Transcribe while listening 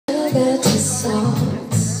spaghetti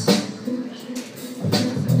sauce.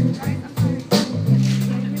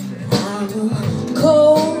 I'm a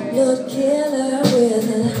cold-blood killer with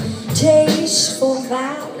a taste for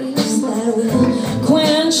valleys that will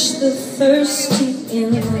quench the thirsty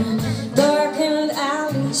in the darkened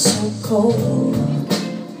alley so cold.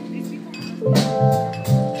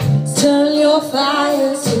 Turn your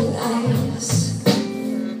fire to ice.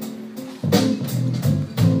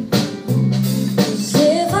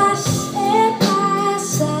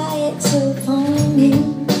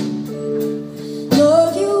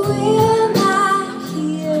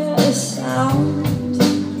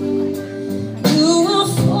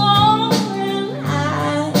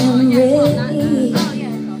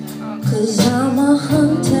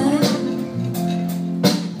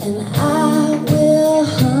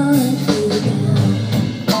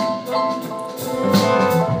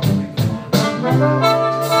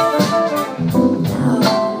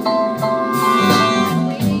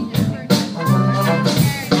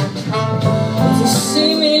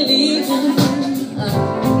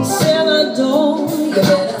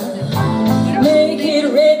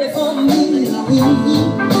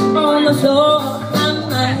 On the floor, I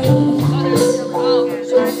might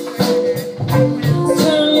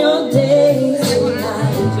turn your day to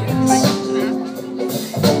night.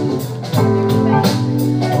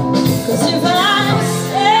 'Cause if I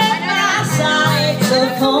set my sights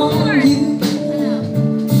upon you,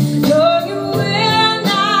 no, you will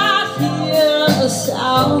not hear a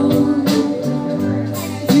sound.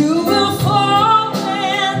 You will fall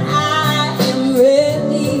when I am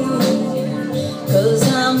ready. 'Cause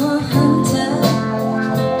I'm a hunter,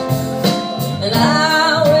 and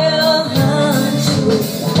I will hunt you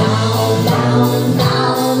down, down,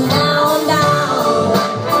 down, down, down.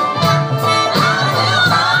 I will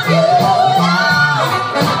hunt you down, down,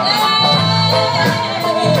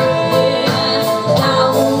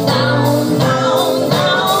 down, down,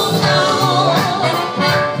 down, down. I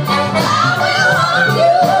will hunt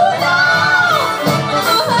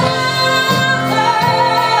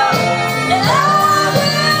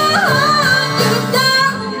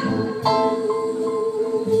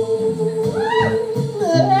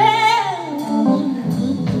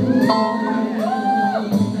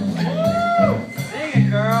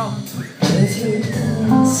you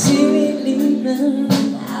see me leaving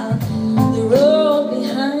out the road.